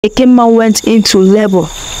Ekema went into labor.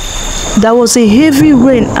 There was a heavy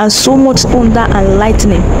rain and so much thunder and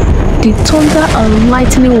lightning. The thunder and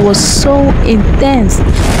lightning was so intense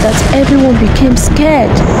that everyone became scared.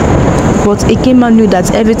 But Ekema knew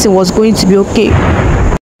that everything was going to be okay.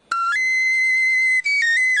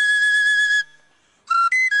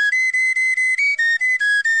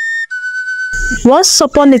 Once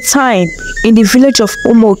upon a time, in the village of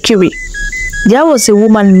Omokiri, there was a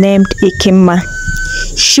woman named Ekema.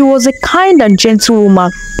 She was a kind and gentle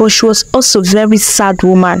woman, but she was also a very sad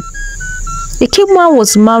woman. Ekema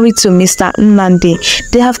was married to Mr.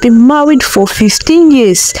 Nnamdi. They have been married for 15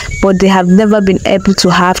 years, but they have never been able to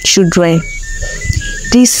have children.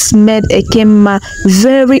 This made Ekema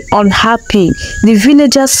very unhappy. The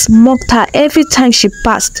villagers mocked her every time she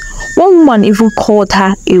passed. One woman even called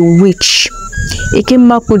her a witch.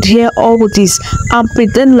 Ekema could hear all this and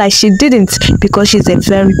pretend like she didn't because she's a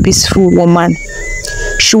very peaceful woman.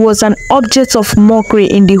 She was an object of mockery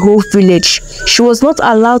in the whole village. She was not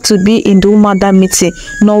allowed to be in the Umada meeting,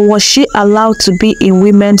 nor was she allowed to be in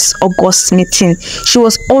women's August meeting. She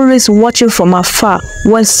was always watching from afar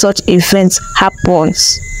when such events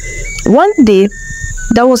happens. One day,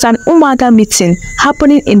 there was an Umada meeting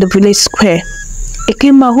happening in the village square.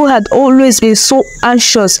 Ekema, who had always been so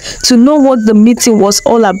anxious to know what the meeting was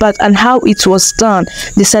all about and how it was done,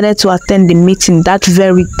 decided to attend the meeting that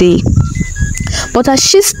very day. But as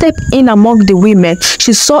she stepped in among the women,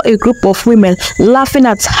 she saw a group of women laughing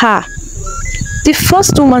at her. The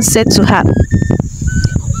first woman said to her,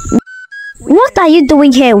 "What are you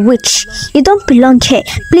doing here, witch? You don't belong here.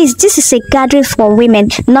 Please, this is a gathering for women,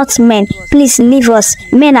 not men. Please leave us.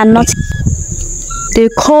 Men are not..." They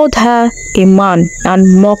called her a man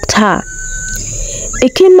and mocked her.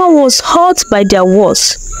 Ekema was hurt by their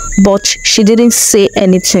words, but she didn't say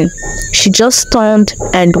anything. She just turned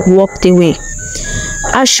and walked away.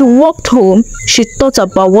 As she walked home, she thought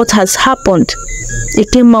about what has happened.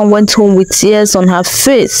 Ekema went home with tears on her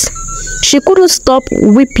face. She couldn't stop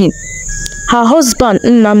weeping. Her husband,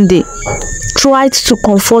 Nnamdi, tried to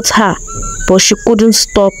comfort her, but she couldn't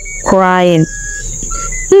stop crying.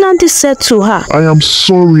 Nnamdi said to her, "I am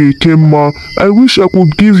sorry, Ekema. I wish I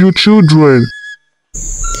could give you children."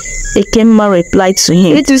 Ekema replied to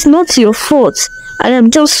him, "It is not your fault. I am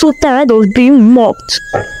just so tired of being mocked.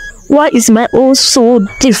 Why is my own soul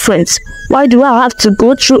different? Why do I have to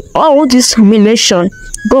go through all this humiliation?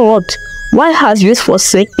 God, why has you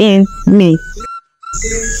forsaken me?"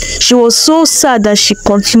 She was so sad that she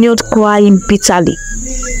continued crying bitterly.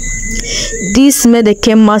 This made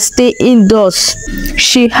Ekema stay indoors.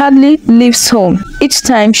 She hardly leaves home. Each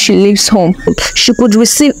time she leaves home, she could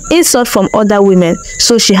receive insult from other women,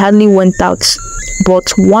 so she hardly went out. But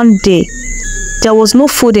one day, there was no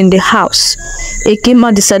food in the house.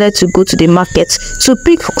 Ekema decided to go to the market to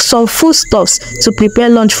pick some foodstuffs to prepare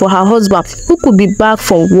lunch for her husband, who could be back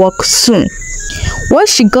from work soon. When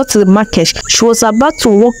she got to the market, she was about to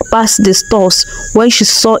walk past the stores when she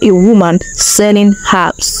saw a woman selling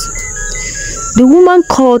herbs. The woman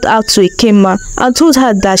called out to Ekema and told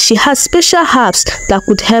her that she had special herbs that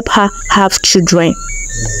could help her have children.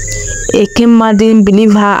 Ekema didn't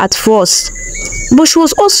believe her at first, but she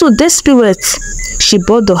was also desperate. She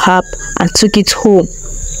bought the herb and took it home.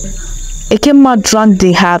 Ekema drank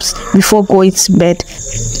the herbs before going to bed.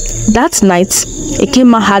 That night,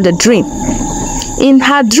 Ekema had a dream. In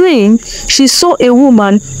her dream, she saw a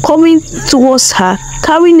woman coming towards her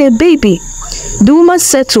carrying a baby. The woman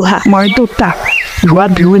said to her, "My daughter, you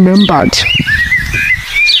have been remembered.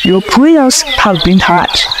 Your prayers have been heard.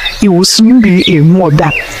 You will soon be a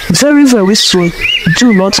mother. Very, very soon.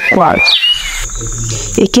 Do not cry."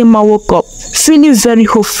 Ekema woke up feeling very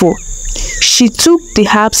hopeful. She took the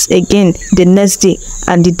herbs again the next day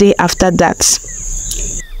and the day after that.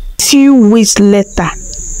 A few weeks later,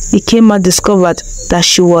 Ekema discovered that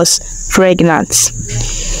she was pregnant.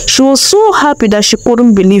 She was so happy that she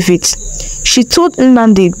couldn't believe it. She told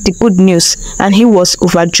Nnamdi the good news and he was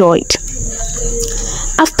overjoyed.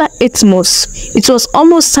 After 8 months, it was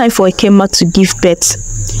almost time for Ekema to give birth.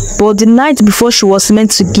 But the night before she was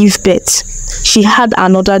meant to give birth, she had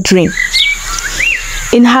another dream.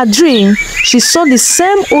 In her dream, she saw the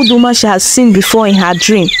same old woman she had seen before in her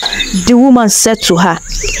dream. The woman said to her,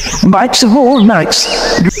 By tomorrow night,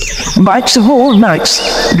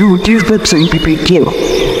 you will give birth to a baby girl.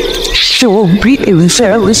 She will be a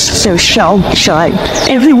very special child.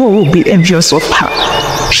 Everyone will be envious of her.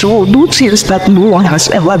 She will do things that no one has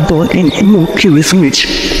ever done in Imoki village.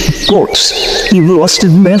 But he must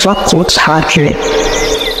never cut her hair.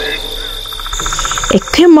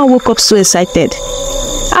 Ekema woke up so excited.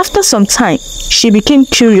 After some time, She became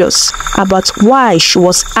curious about why she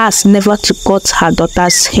was asked never to cut her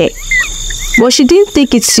daughter's hair. But she didn't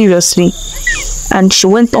take it seriously, and she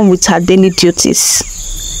went on with her daily duties.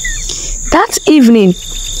 That evening,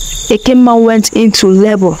 Ekema went into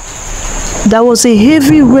labor. There was a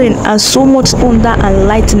heavy rain and so much thunder and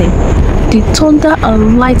lightning. The thunder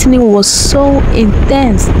and lightning was so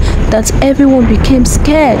intense that everyone became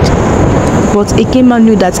scared. But Ekema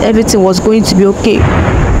knew that everything was going to be okay.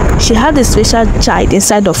 She had a special child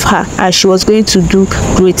inside of her and she was going to do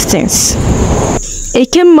great things.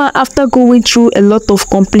 Ekema, after going through a lot of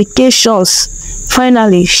complications,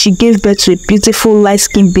 finally she gave birth to a beautiful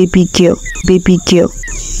light-skinned baby girl.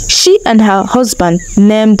 She and her husband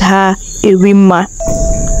named her Erima.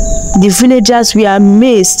 The villagers were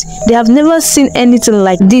amazed. They have never seen anything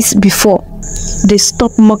like this before. They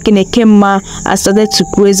stopped mocking Ekema and started to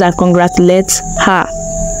praise and congratulate her.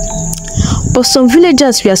 But some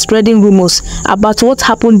villagers were spreading rumors about what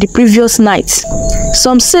happened the previous night.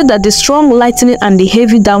 Some said that the strong lightning and the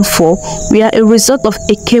heavy downfall were a result of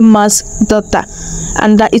Ekema's daughter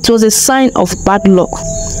and that it was a sign of bad luck.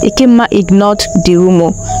 Ekema ignored the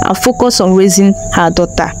rumor and focused on raising her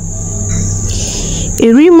daughter.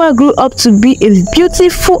 Erima grew up to be a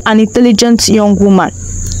beautiful and intelligent young woman.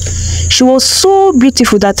 She was so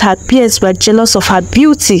beautiful that her peers were jealous of her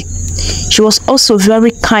beauty. She was also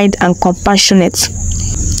very kind and compassionate.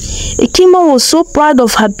 Ekema was so proud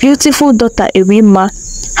of her beautiful daughter Erima.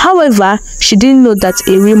 However, she didn't know that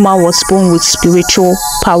Erima was born with spiritual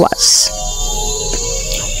powers.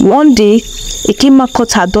 One day, Ekema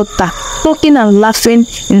caught her daughter talking and laughing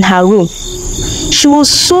in her room. She was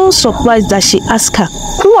so surprised that she asked her,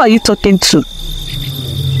 "Who are you talking to?"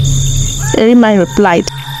 Erima replied,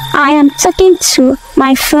 I am talking to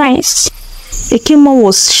my friends. Ekema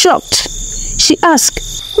was shocked. She asked,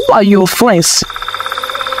 Who are your friends?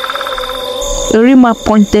 Erima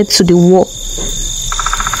pointed to the wall.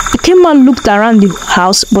 Ekema looked around the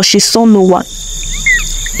house, but she saw no one.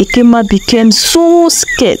 Ekema became so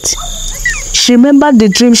scared. She remembered the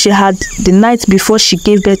dream she had the night before she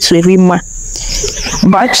gave birth to Erima.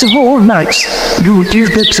 But the whole night, you will give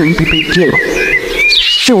birth to a baby girl.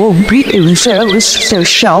 She will be a reservist, so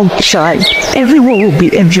shall shine. Everyone will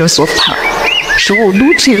be envious of her. She will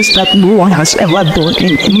do things that no one has ever done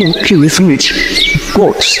in any pilgrimage.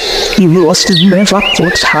 But he must never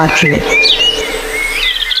cut her hair.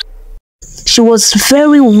 She was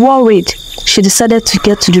very worried. She decided to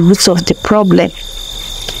get to the root of the problem.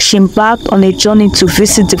 She embarked on a journey to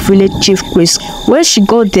visit the village chief priest. When she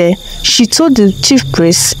got there, she told the chief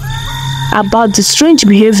priest about the strange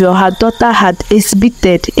behavior her daughter had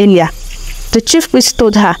exhibited earlier. The chief priest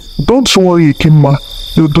told her, Don't worry, Ekema.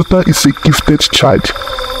 Your daughter is a gifted child.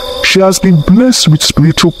 She has been blessed with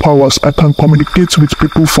spiritual powers and can communicate with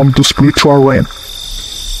people from the spiritual realm.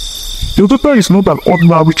 Your daughter is not an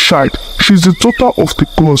ordinary child. She is the daughter of the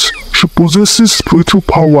gods. She possesses spiritual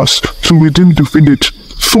powers to redeem the village.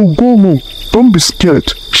 So go home. Don't be scared.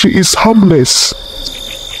 She is harmless.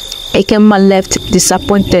 Ekema left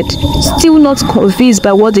disappointed, still not convinced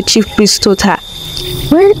by what the chief priest told her.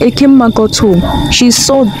 When Ekema got home, she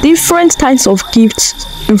saw different kinds of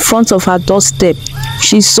gifts in front of her doorstep.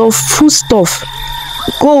 She saw foodstuff,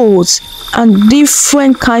 golds, and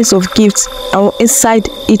different kinds of gifts inside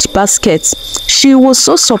each basket. She was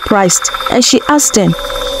so surprised and she asked them,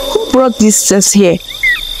 "Who brought these things here?"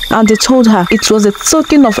 And they told her it was a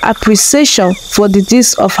token of appreciation for the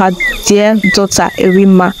deeds of her dear daughter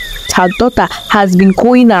Erima. Her daughter has been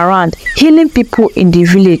going around healing people in the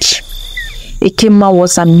village. Ekema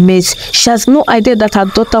was amazed. She has no idea that her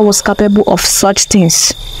daughter was capable of such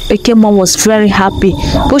things. Ekema was very happy,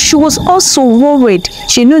 but she was also worried.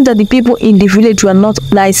 She knew that the people in the village were not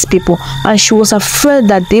nice people, and she was afraid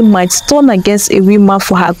that they might turn against Erima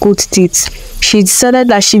for her good deeds. She decided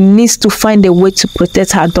that she needs to find a way to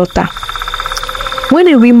protect her daughter. When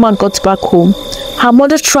Erima got back home, her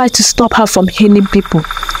mother tried to stop her from healing people,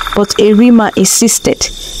 but Erima insisted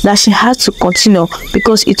that she had to continue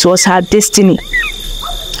because it was her destiny.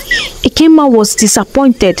 Ekema was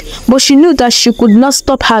disappointed, but she knew that she could not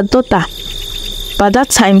stop her daughter. By that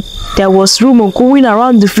time, there was rumor going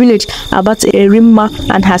around the village about Erima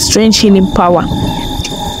and her strange healing power.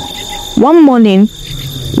 One morning,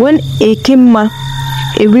 when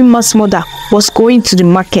Erima's mother was going to the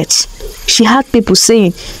market, she heard people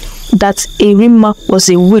saying that Erima was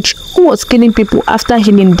a witch who was killing people after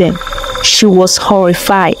healing them. She was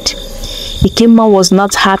horrified. Ekema was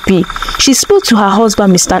not happy. She spoke to her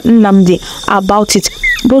husband, Mr. Nnamdi, about it,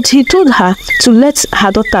 but he told her to let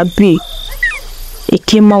her daughter be.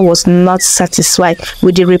 Ekema was not satisfied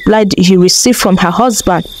with the reply he received from her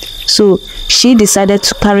husband, so she decided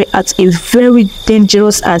to carry out a very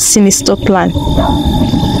dangerous and sinister plan.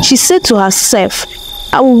 She said to herself,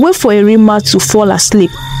 I will wait for Erima to fall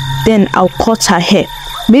asleep, then I'll cut her hair.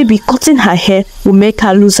 Maybe cutting her hair will make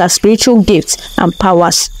her lose her spiritual gifts and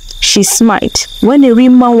powers. She smiled. When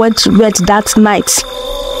Erima went to bed that night,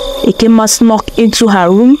 Ekema snuck into her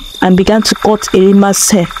room and began to cut Erima's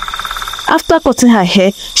hair. After cutting her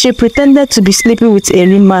hair, she pretended to be sleeping with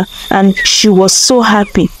Erima, and she was so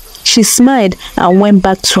happy. She smiled and went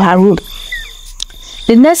back to her room.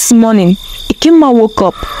 The next morning, Ekema woke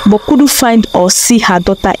up but couldn't find or see her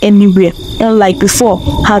daughter anywhere. And like before,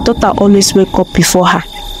 her daughter always wake up before her.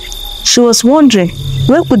 She was wondering,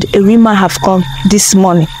 where could Erima have gone this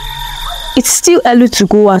morning? It's still early to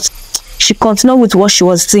go out. She continued with what she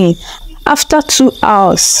was doing. After 2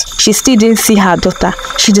 hours, she still didn't see her daughter.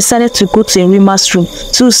 She decided to go to Erima's room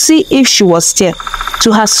to see if she was there.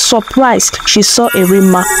 To her surprise, she saw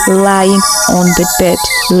Erima lying on the bed,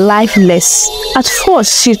 lifeless. At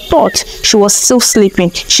first, she thought she was still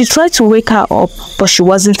sleeping. She tried to wake her up, but she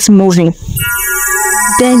wasn't moving.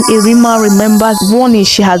 Then Erima remembered warning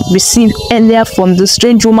she had received earlier from the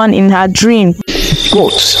strange woman in her dream.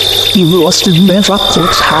 But he was never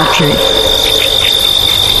cut her hair.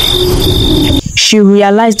 She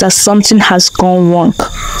realized that something has gone wrong.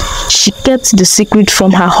 She kept the secret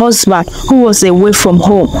from her husband, who was away from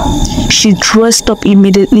home. She dressed up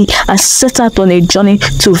immediately and set out on a journey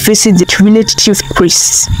to visit the village chief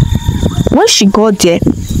priest. When she got there,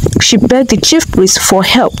 she begged the chief priest for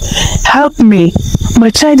help. Help me. My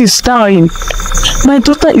child is dying. My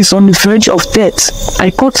daughter is on the verge of death. I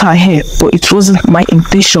cut her hair, but it wasn't my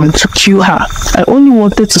intention to kill her. I only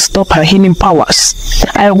wanted to stop her healing powers.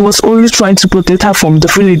 I was only trying to protect her from the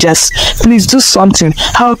villagers. Please do something.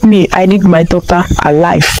 Help me. I need my daughter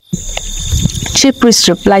alive. Chief priest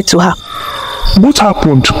replied to her, What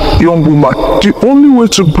happened, young woman? The only way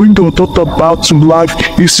to bring your daughter back to life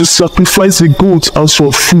is to sacrifice the goats and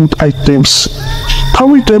some food items.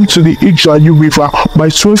 Carry them to the Ijayu River by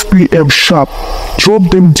 12 p.m. sharp. Drop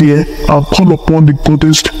them there and call upon the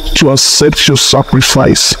goddess to accept your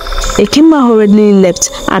sacrifice. Ekema hurriedly left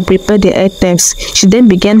and prepared the items. She then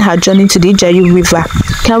began her journey to the Ijayu River,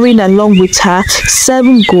 carrying along with her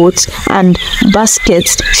 7 goats and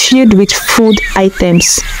baskets filled with food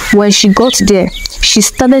items. When she got there, she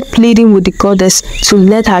started pleading with the goddess to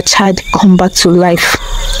let her child come back to life.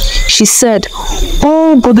 She said,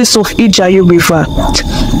 Oh, goddess of Ijayu River,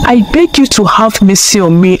 I beg you to have mercy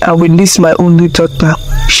on me and release my only daughter.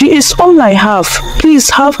 She is all I have.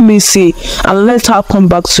 Please have mercy and let her come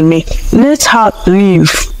back to me. Let her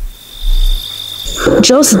live.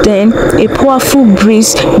 Just then, a powerful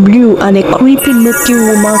breeze blew and a creepy-looking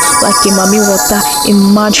woman like a mami water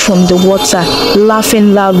emerged from the water,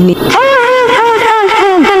 laughing loudly.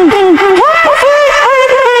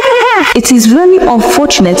 It is very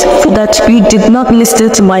unfortunate that you did not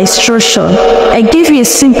listen to my instruction. I gave you a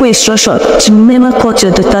simple instruction to never cut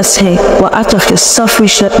your daughter's hair, but out of your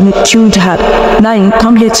selfishness you killed her. Now you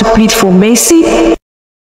come here to plead for mercy?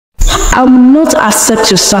 I will not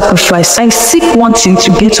accept your sacrifice. I seek one thing, to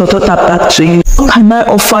get your daughter back to you. What can I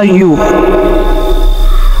offer you?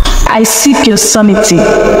 I seek your sanity.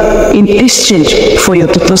 In exchange for your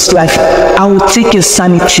daughter's life, I will take your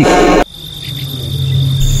sanity.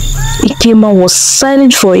 Ekema was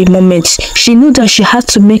silent for a moment. She knew that she had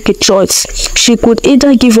to make a choice. She could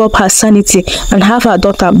either give up her sanity and have her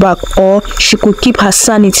daughter back, or she could keep her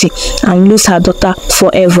sanity and lose her daughter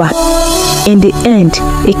forever. In the end,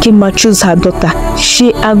 Ekema chose her daughter.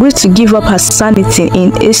 She agreed to give up her sanity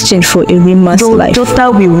in exchange for Erima's life. Your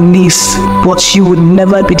daughter will live, but she will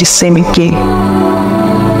never be the same again.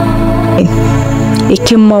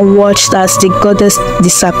 Ekema watched as the goddess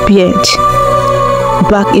disappeared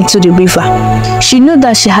back into the river. She knew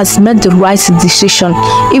that she has made the right decision,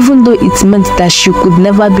 even though it meant that she could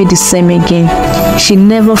never be the same again. She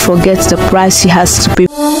never forgets the price she has to pay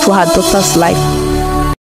for her daughter's life.